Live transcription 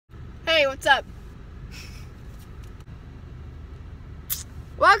Hey, what's up?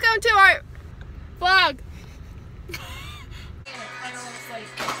 Welcome to our vlog.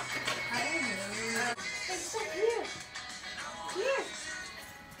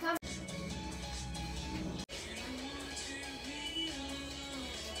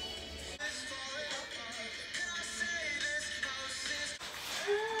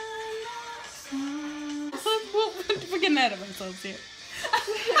 We're getting ahead of ourselves here.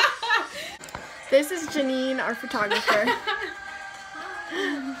 This is Janine, our photographer.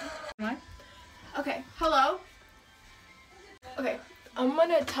 What? Okay, hello. Okay, I'm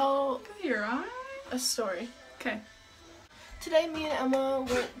gonna tell Your eye? a story. Okay. Today, me and Emma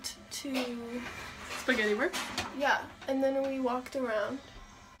went to, Spaghetti work. yeah, and then we walked around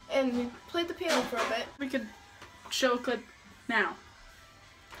and we played the piano for a bit. We could show a clip now.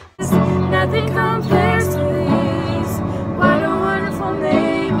 Nothing compares to these. What a wonderful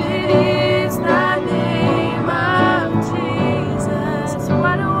name it is, the name of Jesus.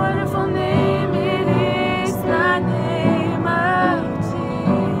 What a wonderful name it is, the name of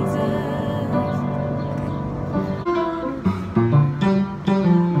Jesus.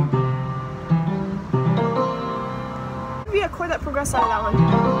 Maybe a chord that progressed out of that one.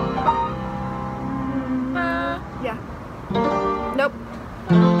 Yeah. Nope.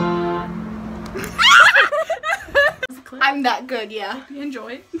 I'm that good, yeah. You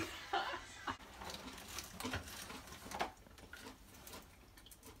enjoy it?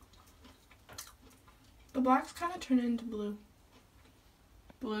 The blacks kind of turn into blue.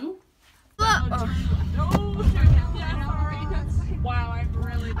 Blue? Wow, I'm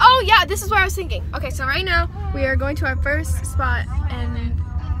really. Oh yeah, this is what I was thinking. Okay, so right now we are going to our first spot and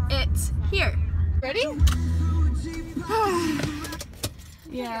it's here. Ready?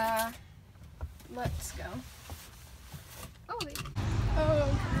 Yeah. Let's go. Oh, wait.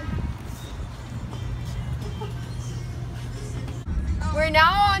 Oh, okay. We're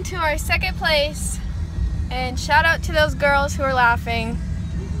now on to our second place. And shout out to those girls who are laughing.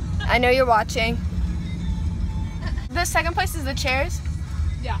 I know you're watching. The second place is the chairs.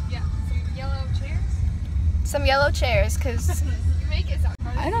 Yeah. Some yellow chairs. Some yellow chairs, because You make it sound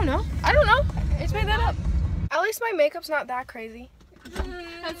hard. I don't know. I don't know. I just made that up. At least my makeup's not that crazy.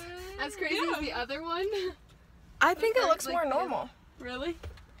 As crazy as the other one. I think it looks Like more the- normal. Really?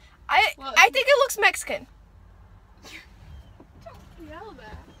 Well, I think it looks Mexican. Yell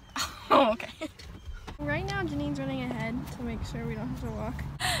that. Oh, okay. Right now, Janine's running ahead to make sure we don't have to walk.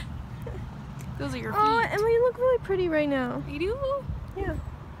 Those are your feet. Oh, and we look really pretty right now. You do? Yeah.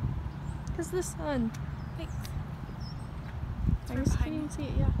 Because the sun. Thanks. I guess you didn't see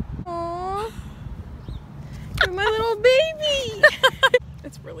it, yeah. Aww. You're my little baby.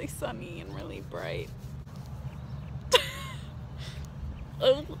 It's really sunny and really bright.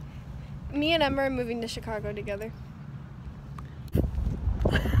 Me and Emma are moving to Chicago together.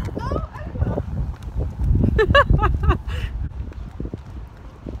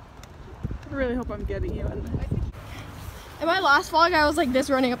 I really hope I'm getting you in this. In my last vlog, I was like this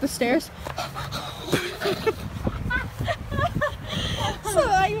running up the stairs. So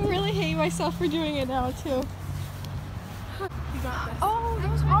I really hate myself for doing it now too. You got this. Oh,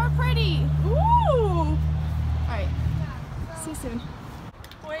 those are pretty. Ooh! Alright. See you soon.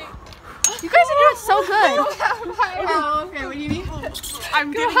 Wait. You guys are doing so good. Oh, okay, what do you need?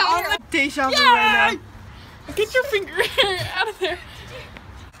 I'm getting all the Deja vu right now. Get your finger out of there.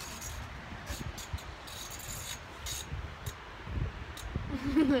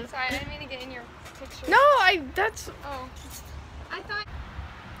 Sorry, I didn't mean to get in your picture. No, that's. Oh. I thought.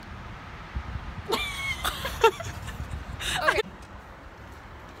 Okay.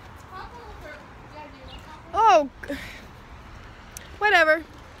 Oh. Whatever.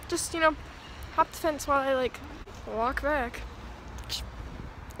 Just, hop the fence while I, walk back.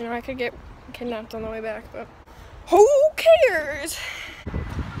 I could get kidnapped on the way back, but who cares?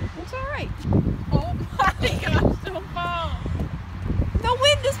 It's alright. Oh my gosh, don't fall. The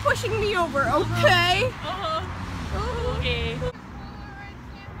wind is pushing me over, okay? Okay.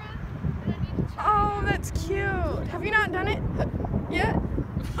 Oh, that's cute. Have you not done it yet?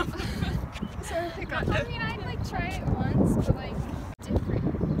 Sorry, hiccup. I mean, I'd try it once, but different,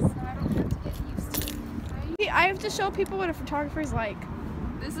 so I don't have to get used to it. Right? I have to show people what a photographer's like.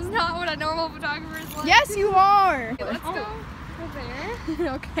 This is not what a normal photographer is like. Yes, you are. Okay, let's go over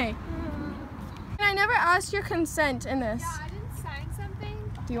there. Okay. And I never asked your consent in this. Yeah, I didn't sign something.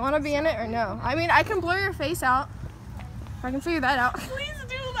 Do you want to be in it or no? I mean, I can blur your face out. I can figure that out. Please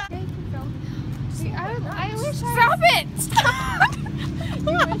do that. Yeah, you can film. See, I wish Stop it! Stop!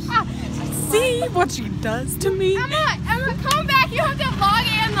 See what she does to me? Emma, come back. You have to vlog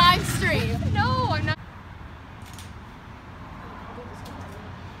and live stream.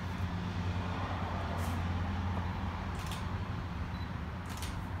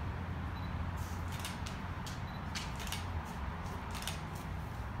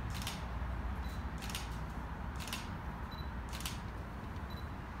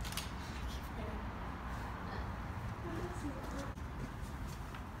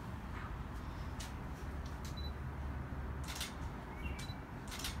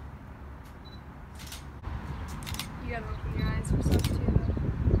 some stuff too.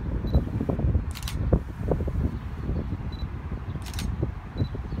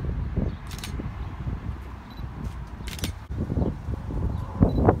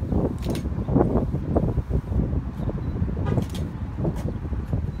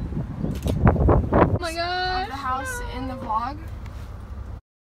 Oh my god. The house in the vlog.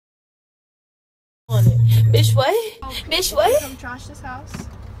 Bitch, what? Bitch, what? Come trash this house.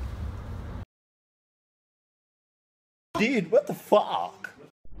 Dude, what the fuck?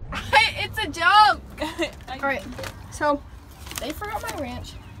 It's a joke. Alright, so they forgot my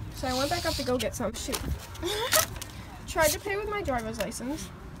ranch, so I went back up to go get some. Shoot. Tried to pay with my driver's license.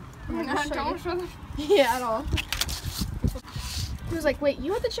 Don't show them. Yeah, at all. He was like, wait,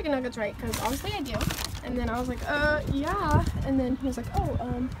 you had the chicken nuggets, right? Because obviously I do. And then I was like, yeah. And then he was like, oh,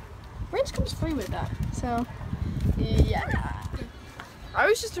 ranch comes free with that. So, yeah. I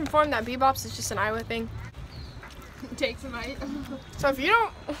was just informed that bbops is just an Iowa thing. Takes a bite. So if you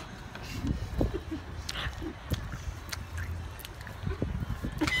don't...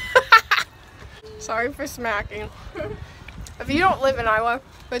 Sorry for smacking. If you don't live in Iowa,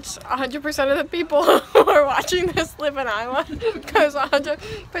 which 100% of the people who are watching this live in Iowa, because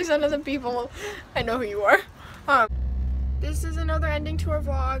 100% of the people, I know who you are. This is another ending to our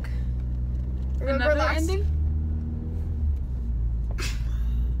vlog. Remember Another last ending?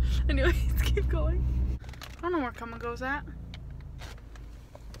 Anyways, keep going. I don't know where Kama goes at.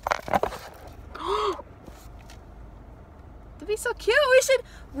 That'd be so cute.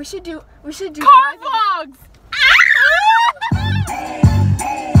 We should do Car vlogs!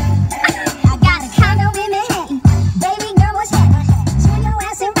 I got a condo in Manhattan. Baby girl, what's happening? Swing your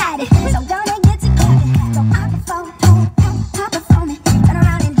ass and ride it. So gonna get together. So pop it for me. Turn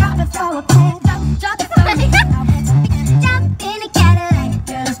around and drop it for a plan. Drop it for me. Jump in the Cadillac.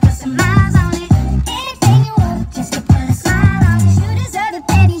 Girl, let's put some miles on it. Anything you want, just to put a smile on it. You deserve it,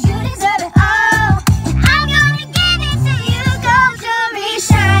 baby. You deserve it all. And I'm gonna give it to you. Gold jewelry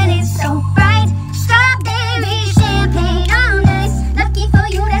shining so bright. Strawberry champagne on ice. Lucky for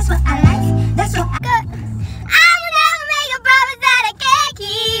you, that's what I like. That's what I got. I will never make a promise that I can't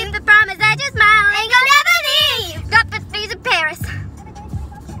keep. The promise that your smile ain't gonna never leave. Got the fees in Paris.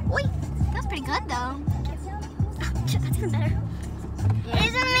 Wait, that's pretty good though. That's even better.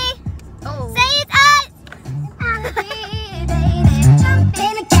 Is it me? Oh. Say it's us. I'm here, baby. Jump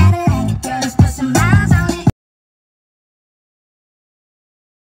in a Cadillac. Girl, let's put some miles on it.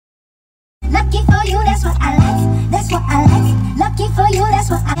 Lucky for you, that's what I like. That's what I like. Lucky for you, that's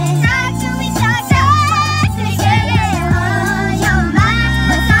what I like. Talk to me, talk to me, yeah. On your mind,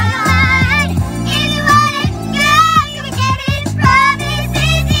 what's on your mind? If you want it, girl, you can get it. Promise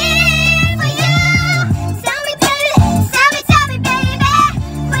is here for you. Tell me, baby,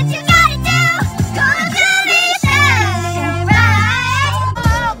 what you gotta do. Gonna do me shine bright.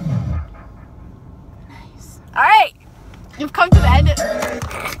 All right, you've come to the end.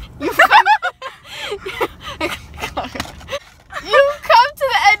 You've come to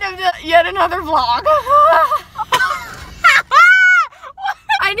the end of yet another vlog.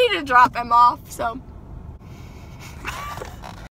 I need to drop him off, so.